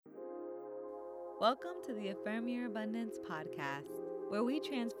Welcome to the Affirm Your Abundance podcast, where we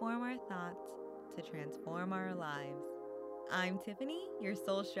transform our thoughts to transform our lives. I'm Tiffany, your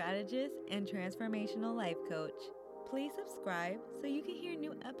soul strategist and transformational life coach. Please subscribe so you can hear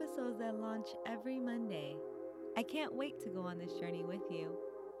new episodes that launch every Monday. I can't wait to go on this journey with you.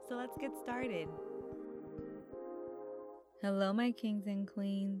 So let's get started. Hello, my kings and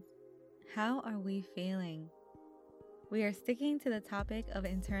queens. How are we feeling? We are sticking to the topic of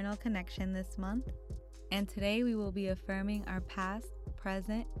internal connection this month, and today we will be affirming our past,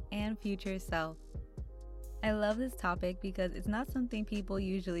 present, and future self. I love this topic because it's not something people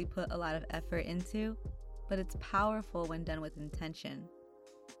usually put a lot of effort into, but it's powerful when done with intention.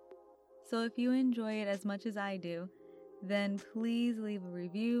 So if you enjoy it as much as I do, then please leave a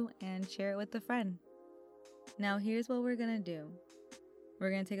review and share it with a friend. Now here's what we're going to do. We're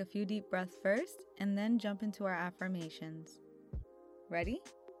going to take a few deep breaths first and then jump into our affirmations. Ready?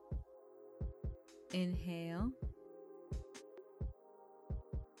 Inhale.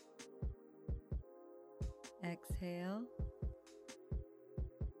 Exhale.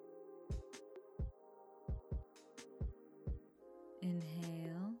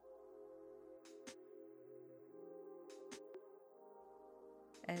 Inhale.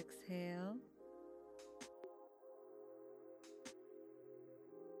 Exhale.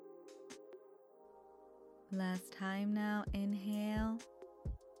 Last time now, inhale.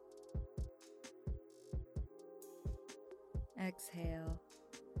 Exhale.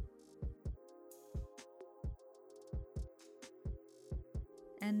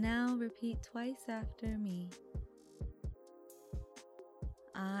 And now repeat twice after me.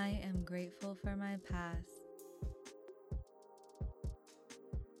 I am grateful for my past.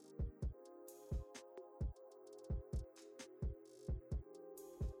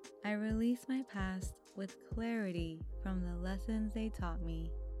 I release my past with clarity from the lessons they taught me.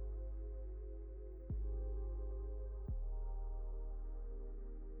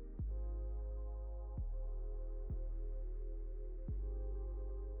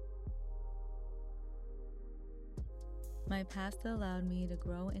 My past allowed me to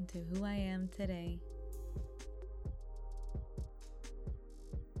grow into who I am today.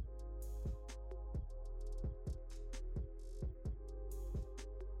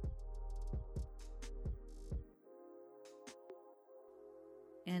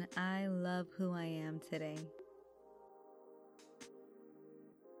 And I love who I am today.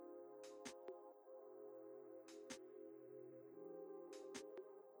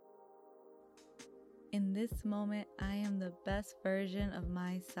 In this moment, I am the best version of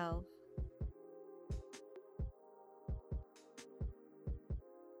myself.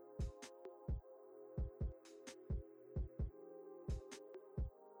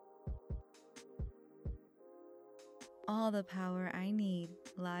 All the power I need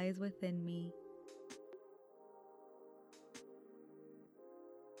lies within me.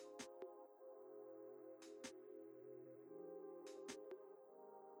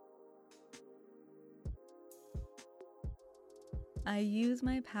 I use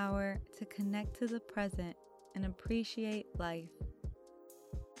my power to connect to the present and appreciate life.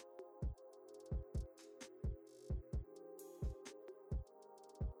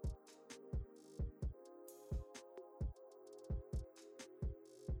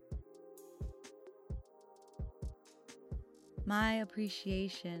 My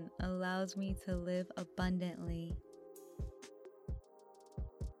appreciation allows me to live abundantly.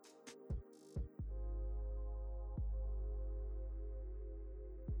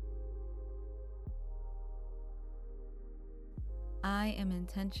 I am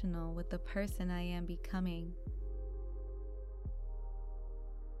intentional with the person I am becoming.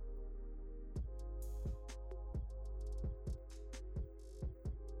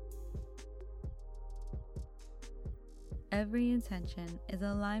 Every intention is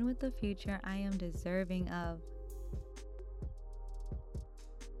aligned with the future I am deserving of.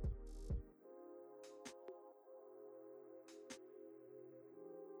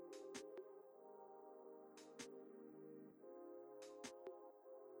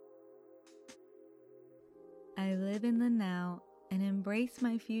 I live in the now and embrace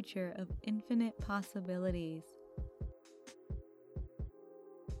my future of infinite possibilities.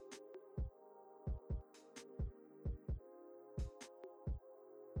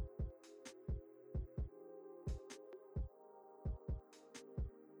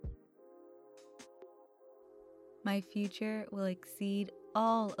 My future will exceed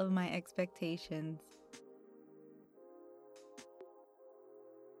all of my expectations.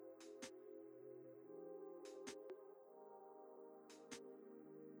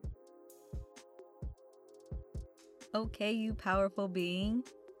 Okay, you powerful being.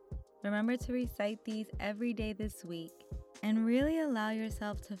 Remember to recite these every day this week and really allow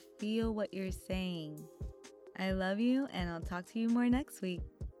yourself to feel what you're saying. I love you, and I'll talk to you more next week.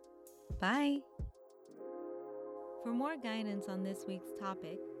 Bye. For more guidance on this week's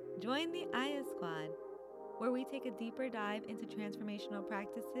topic, join the Aya Squad, where we take a deeper dive into transformational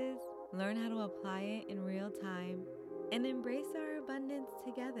practices, learn how to apply it in real time, and embrace our abundance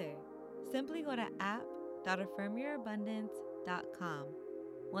together. Simply go to app.affirmyourabundance.com.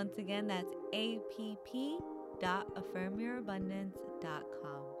 Once again, that's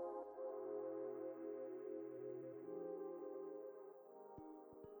app.affirmyourabundance.com.